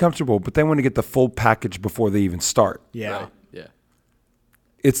want to be comfortable, but they want to get the full package before they even start. Yeah. Right. Yeah.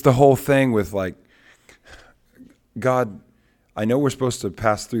 It's the whole thing with like, God, I know we're supposed to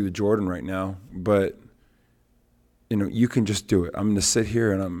pass through the Jordan right now, but you can just do it. I'm going to sit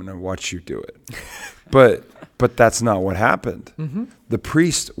here and I'm going to watch you do it. But that's not what happened. Mm-hmm. The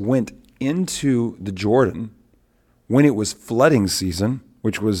priest went into the Jordan when it was flooding season,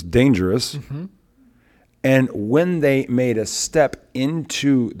 which was dangerous. Mm-hmm. And when they made a step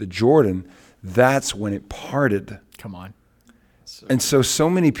into the Jordan, that's when it parted. Come on. And so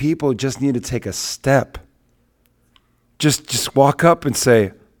many people just need to take a step. Just walk up and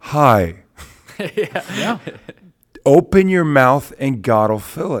say, hi. Yeah. Open your mouth and God will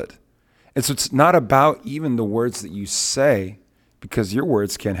fill it. And so it's not about even the words that you say, because your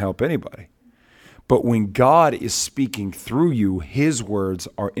words can't help anybody. But when God is speaking through you, his words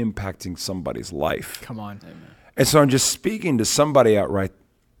are impacting somebody's life. Come on. Amen. And so I'm just speaking to somebody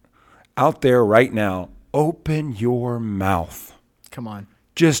out there right now. Open your mouth. Come on.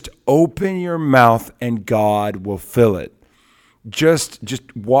 Just open your mouth and God will fill it.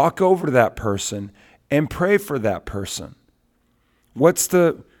 Just walk over to that person and pray for that person. What's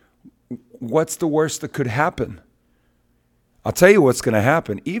the worst that could happen? I'll tell you what's going to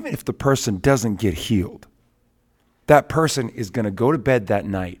happen. Even if the person doesn't get healed, that person is going to go to bed that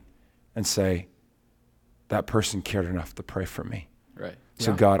night and say, that person cared enough to pray for me. Right.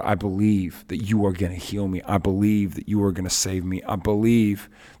 So God, I believe that you are going to heal me. I believe that you are going to save me. I believe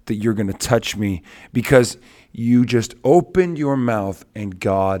that you're going to touch me, because you just opened your mouth and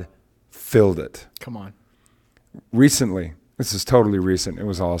God filled it. Come on. Recently, this is totally recent. It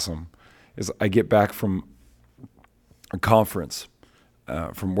was awesome. I get back from a conference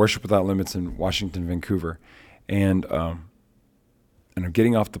from Worship Without Limits in Washington, Vancouver. And I'm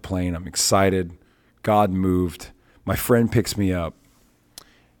getting off the plane. I'm excited. God moved. My friend picks me up.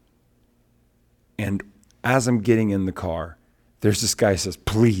 And as I'm getting in the car, there's this guy who says,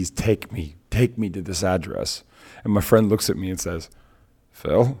 please take me to this address. And my friend looks at me and says,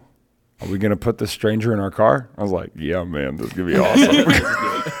 Phil, are we going to put this stranger in our car? I was like, yeah, man, this is going to be awesome.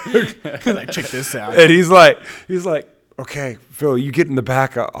 Like, check this out. And he's like, okay, Phil, you get in the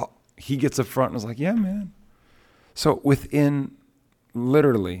back. He gets up front and I was like, yeah, man. So within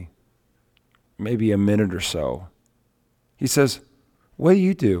literally maybe a minute or so, he says, what do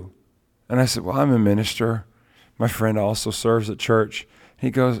you do? And I said, well, I'm a minister. My friend also serves at church.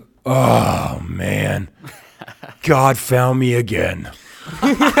 He goes, oh, man, God found me again.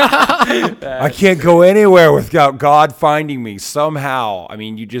 I can't go anywhere without God finding me somehow. I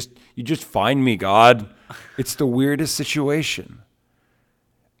mean, you just find me, God. It's the weirdest situation.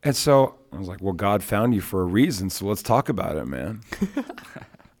 And so I was like, well, God found you for a reason, so let's talk about it, man.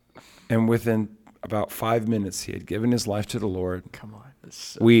 And within about 5 minutes, he had given his life to the Lord. Come on. That's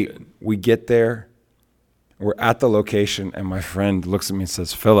so We good. get there. We're at the location, and my friend looks at me and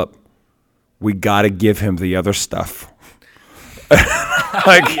says, "Philip, we got to give him the other stuff."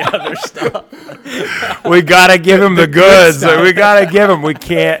 Like, The other stuff. we got to give him the goods. Like, we got to give him. We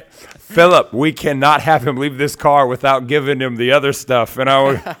can't. Philip, we cannot have him leave this car without giving him the other stuff. And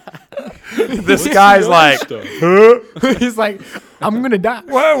this guy's like, huh? He's like, I'm going to die.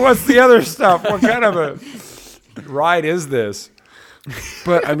 What's the other stuff? What kind of a ride is this?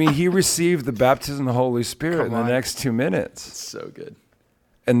 But, I mean, he received the baptism of the Holy Spirit in the next 2 minutes. So good.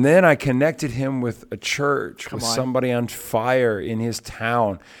 And then I connected him with a church, with on. somebody on fire in his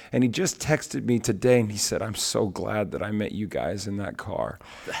town. And he just texted me today, and he said, "I'm so glad that I met you guys in that car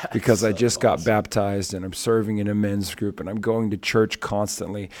because I just got baptized, and I'm serving in a men's group, and I'm going to church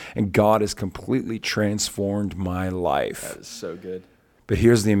constantly, and God has completely transformed my life." That is so good. But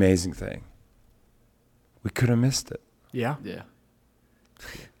here's the amazing thing. We could have missed it. Yeah. Yeah.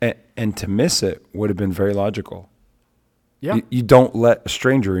 And to miss it would have been very logical. Yeah. You don't let a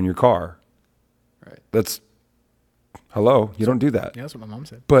stranger in your car. Right. That's, hello, you don't do that. Yeah, that's what my mom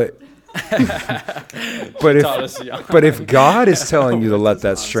said. But Taught us young. but if God is telling you to let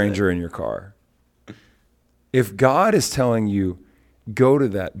that stranger in your car, if God is telling you, go to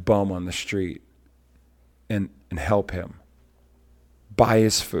that bum on the street and help him, buy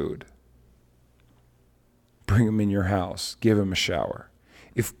his food, bring him in your house, give him a shower.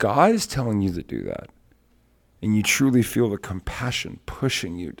 If God is telling you to do that, and you truly feel the compassion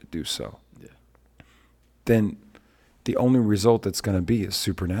pushing you to do so, then the only result that's going to be is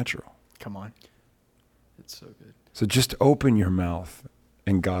supernatural. Come on. It's so good. So just open your mouth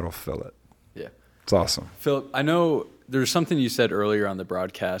and God will fill it. Yeah. It's awesome. Philip, I know there's something you said earlier on the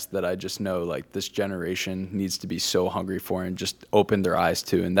broadcast that I just know like this generation needs to be so hungry for and just open their eyes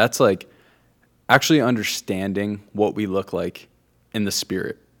to. And that's like actually understanding what we look like in the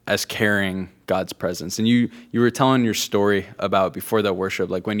spirit as carrying God's presence. And you were telling your story about before that worship,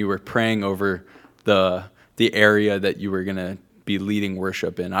 like when you were praying over the area that you were going to be leading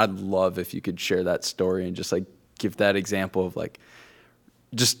worship in. I'd love if you could share that story and just like give that example of like,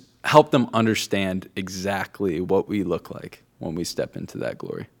 just help them understand exactly what we look like when we step into that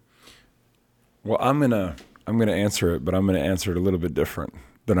glory. Well, I'm gonna answer it, but I'm gonna answer it a little bit different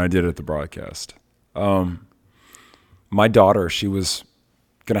than I did at the broadcast. My daughter, she was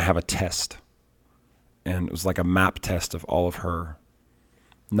gonna have a test, and it was like a map test of all of her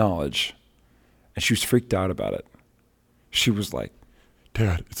knowledge, and she was freaked out about it. She was like,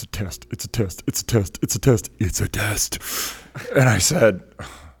 "Dad, it's a test, it's a test, it's a test, it's a test, it's a test." And I said,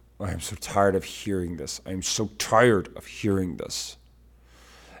 "I am so tired of hearing this. I am so tired of hearing this."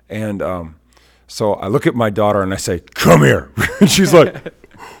 And so I look at my daughter and I say, "Come here." And she's like,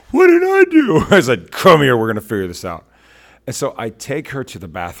 "What did I do?" I said, "Come here, we're going to figure this out." And so I take her to the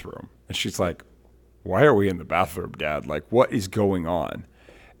bathroom, and she's like, "Why are we in the bathroom, Dad? Like, what is going on?"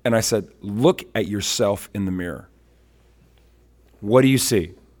 And I said, "Look at yourself in the mirror. What do you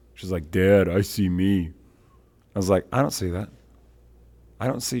see?" She's like, "Dad, I see me." I was like, "I don't see that. I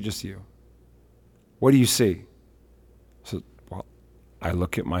don't see just you. What do you see?" So, well, I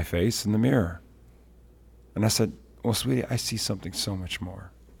look at my face in the mirror. And I said, "Well, sweetie, I see something so much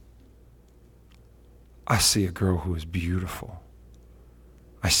more. I see a girl who is beautiful.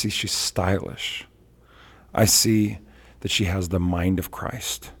 I see she's stylish. I see that she has the mind of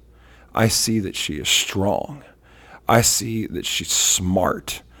Christ. I see that she is strong. I see that she's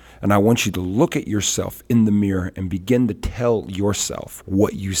smart. And I want you to look at yourself in the mirror and begin to tell yourself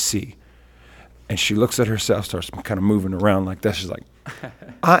what you see." And she looks at herself, starts kind of moving around like this. She's like,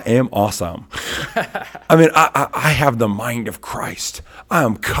 "I am awesome. I mean, I have the mind of Christ. I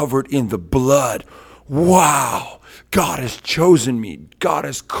am covered in the blood. Wow, God has chosen me. God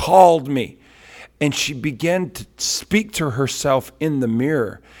has called me." And she began to speak to herself in the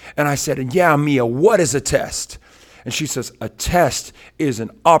mirror. And I said, "Yeah, Mia, what is a test?" And she says, "A test is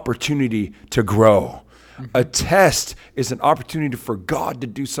an opportunity to grow. A test is an opportunity for God to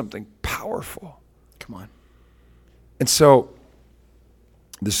do something powerful." Come on. And so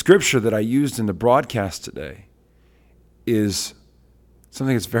the scripture that I used in the broadcast today is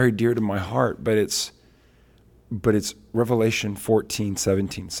something that's very dear to my heart, but it's Revelation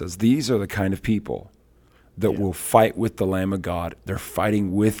 14:17 says, "These are the kind of people that will fight with the Lamb of God." They're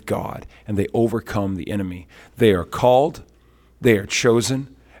fighting with God, and they overcome the enemy. They are called, they are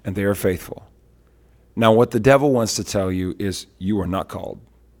chosen, and they are faithful. Now, what the devil wants to tell you is you are not called,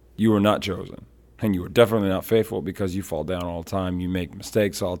 you are not chosen, and you are definitely not faithful because you fall down all the time, you make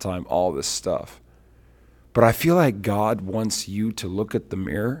mistakes all the time, all this stuff. But I feel like God wants you to look at the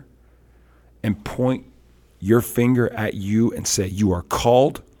mirror and point your finger at you and say, you are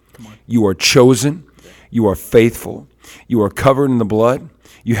called, you are chosen, you are faithful, you are covered in the blood,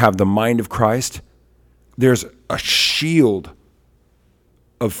 you have the mind of Christ, there's a shield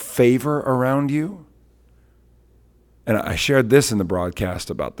of favor around you. And I shared this in the broadcast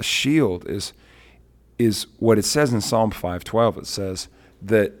about the shield is what it says in Psalm 5:12. It says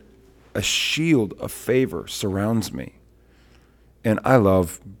that a shield of favor surrounds me. And I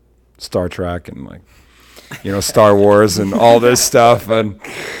love Star Trek and Star Wars and all this stuff, and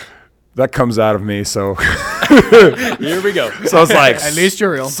that comes out of me. So here we go. So it's like, at least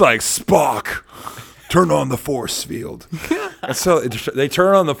you're real. It's like, Spock, turn on the force field. And so they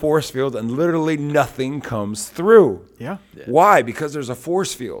turn on the force field, and literally nothing comes through. Yeah. Why? Because there's a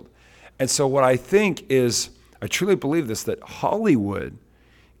force field. And so what I think is, I truly believe this, that Hollywood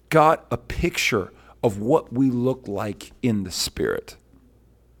got a picture of what we look like in the spirit.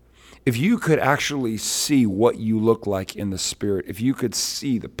 If you could actually see what you look like in the spirit, if you could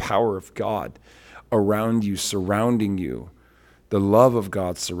see the power of God around you, surrounding you, the love of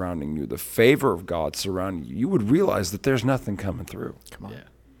God surrounding you, the favor of God surrounding you, you would realize that there's nothing coming through. Come on. Yeah.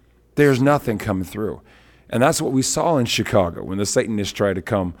 There's nothing coming through. And that's what we saw in Chicago when the Satanists tried to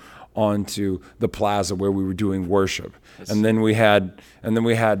come onto the plaza where we were doing worship. And then we had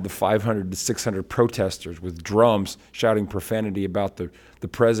the 500 to 600 protesters with drums shouting profanity about the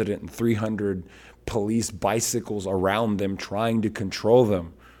president and 300 police bicycles around them trying to control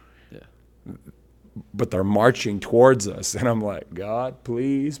them. Yeah. But they're marching towards us. And I'm like, God,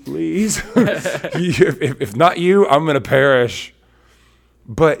 please, please. if not you, I'm going to perish.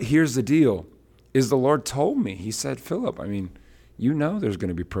 But here's the deal, is the Lord told me, he said, Philip, you know there's going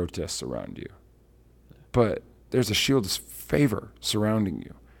to be protests around you. But there's a shield of favor surrounding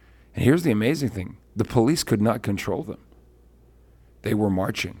you. And here's the amazing thing. The police could not control them. They were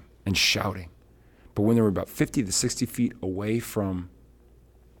marching and shouting. But when they were about 50 to 60 feet away from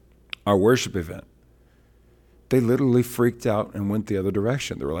our worship event, they literally freaked out and went the other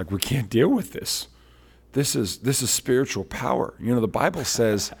direction. They were like, we can't deal with this. This is spiritual power. The Bible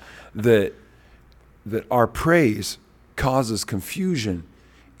says that our praise causes confusion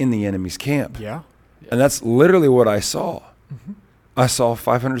in the enemy's camp. Yeah. And that's literally what I saw. Mm-hmm. I saw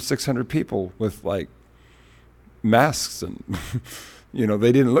 500, 600 people with masks and,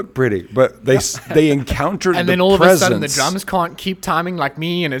 they didn't look pretty, but they encountered and the then all presence. of a sudden the drums can't keep timing like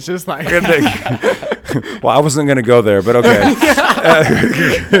me, and it's just like... Well, I wasn't going to go there, but okay.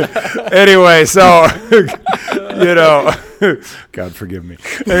 Anyway, so, God forgive me.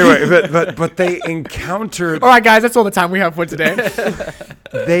 Anyway, but they encountered... All right, guys, that's all the time we have for today.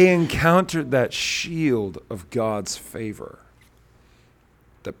 They encountered that shield of God's favor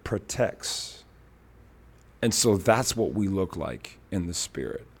that protects. And so that's what we look like in the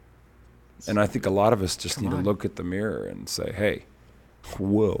spirit. And I think a lot of us just need to look at the mirror and say, hey,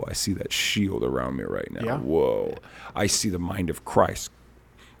 whoa, I see that shield around me right now. Yeah. Whoa, I see the mind of Christ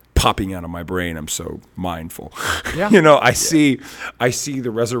popping out of my brain. I'm so mindful. Yeah. I see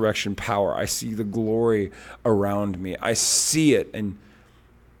the resurrection power. I see the glory around me. I see it. And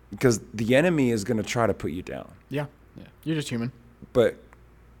because the enemy is going to try to put you down. Yeah. You're just human. But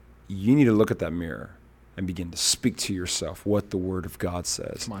you need to look at that mirror and begin to speak to yourself what the Word of God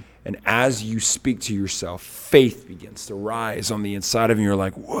says. Come on. And as you speak to yourself, faith begins to rise on the inside of you. You're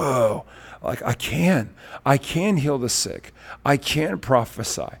like, whoa, I can heal the sick. I can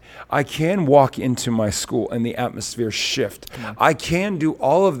prophesy. I can walk into my school and the atmosphere shift. I can do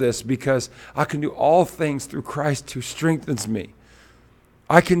all of this because I can do all things through Christ who strengthens me.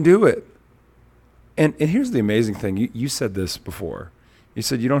 I can do it. And here's the amazing thing. You said this before. You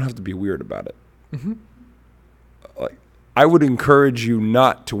said you don't have to be weird about it. Mm-hmm. I would encourage you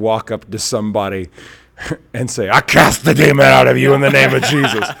not to walk up to somebody and say, I cast the demon out of you in the name of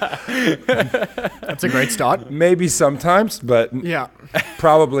Jesus. That's a great start. Maybe sometimes, but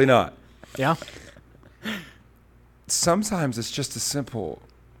probably not. Yeah. Sometimes it's just as simple,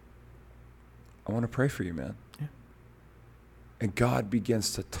 I want to pray for you, man. Yeah. And God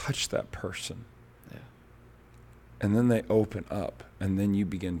begins to touch that person. Yeah. And then they open up, and then you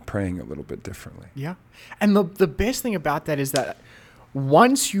begin praying a little bit differently. Yeah. And the best thing about that is that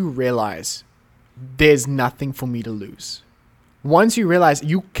once you realize there's nothing for me to lose, once you realize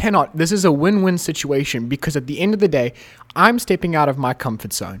you cannot, this is a win-win situation, because at the end of the day, I'm stepping out of my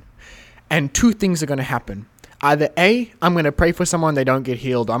comfort zone, and two things are going to happen. Either A, I'm going to pray for someone, they don't get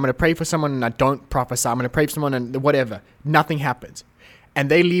healed. Or I'm going to pray for someone and I don't prophesy. I'm going to pray for someone and whatever. Nothing happens. And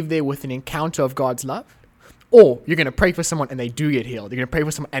they leave there with an encounter of God's love. Or you're going to pray for someone and they do get healed. You're going to pray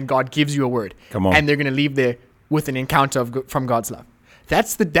for someone and God gives you a word. Come on. And they're going to leave there with an encounter from God's love.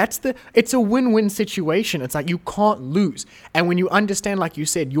 It's a win-win situation. It's like you can't lose. And when you understand, like you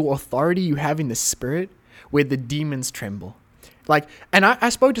said, your authority you have in the Spirit, where the demons tremble. Like, and I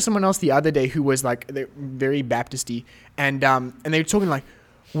spoke to someone else the other day who was like very Baptist-y, and they were talking like,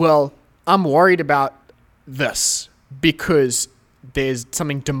 well, I'm worried about this because there's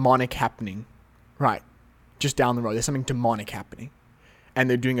something demonic happening, right? Just down the road, there's something demonic happening, and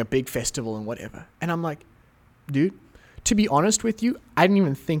they're doing a big festival and whatever. And I'm like, dude, to be honest with you, I didn't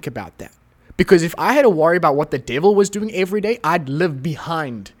even think about that. Because if I had to worry about what the devil was doing every day, I'd live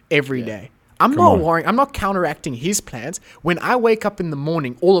behind every day. I'm not worrying. I'm not counteracting his plans. When I wake up in the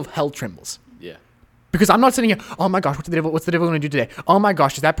morning, all of hell trembles. Yeah. Because I'm not sitting here, oh my gosh, what's the devil going to do today? Oh my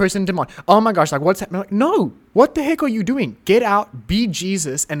gosh, is that person demon? Oh my gosh, like what's happening? Like, no, what the heck are you doing? Get out, be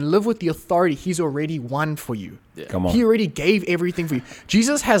Jesus, and live with the authority he's already won for you. Yeah. Come on. He already gave everything for you.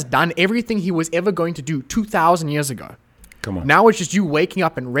 Jesus has done everything he was ever going to do 2,000 years ago. Come on. Now it's just you waking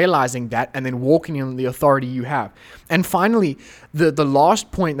up and realizing that and then walking in the authority you have. And finally, the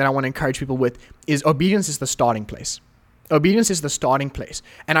last point that I want to encourage people with is obedience is the starting place. Obedience is the starting place.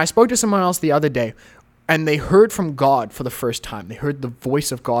 And I spoke to someone else the other day, and they heard from God for the first time. They heard the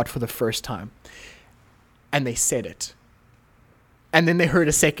voice of God for the first time. And they said it. And then they heard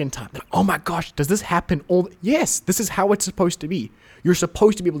a second time. Like, oh my gosh, does this happen Yes, this is how it's supposed to be. You're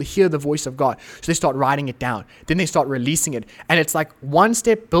supposed to be able to hear the voice of God. So they start writing it down. Then they start releasing it. And it's like one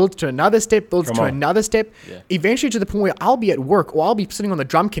step builds to another step, builds to another step. Yeah. Eventually to the point where I'll be at work or I'll be sitting on the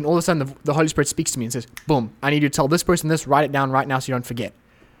drum kit and all of a sudden the Holy Spirit speaks to me and says, boom, I need you to tell this person this, write it down right now so you don't forget.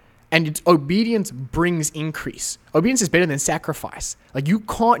 And it's obedience brings increase. Obedience is better than sacrifice. Like you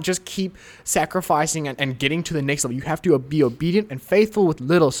can't just keep sacrificing and getting to the next level. You have to be obedient and faithful with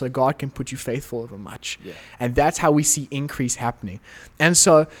little so God can put you faithful over much. Yeah. And that's how we see increase happening. And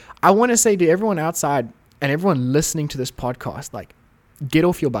so I want to say to everyone outside and everyone listening to this podcast, like, get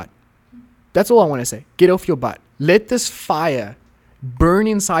off your butt. That's all I want to say. Get off your butt. Let this fire burn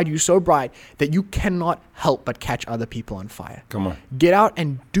inside you so bright that you cannot help but catch other people on fire. Come on. Get out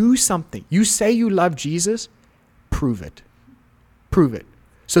and do something. You say you love Jesus, prove it. Prove it.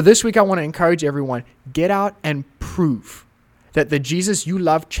 So this week I want to encourage everyone, get out and prove that the Jesus you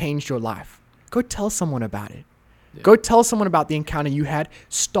love changed your life. Go tell someone about it. Yeah. Go tell someone about the encounter you had.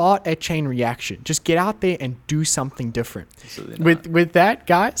 Start a chain reaction. Just get out there and do something different. With that,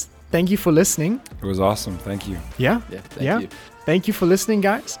 guys, thank you for listening. It was awesome. Thank you. Yeah. Thank you. Thank you for listening,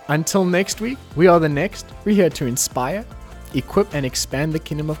 guys. Until next week, we are the next. We're here to inspire, equip, and expand the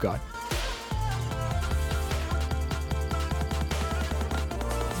kingdom of God.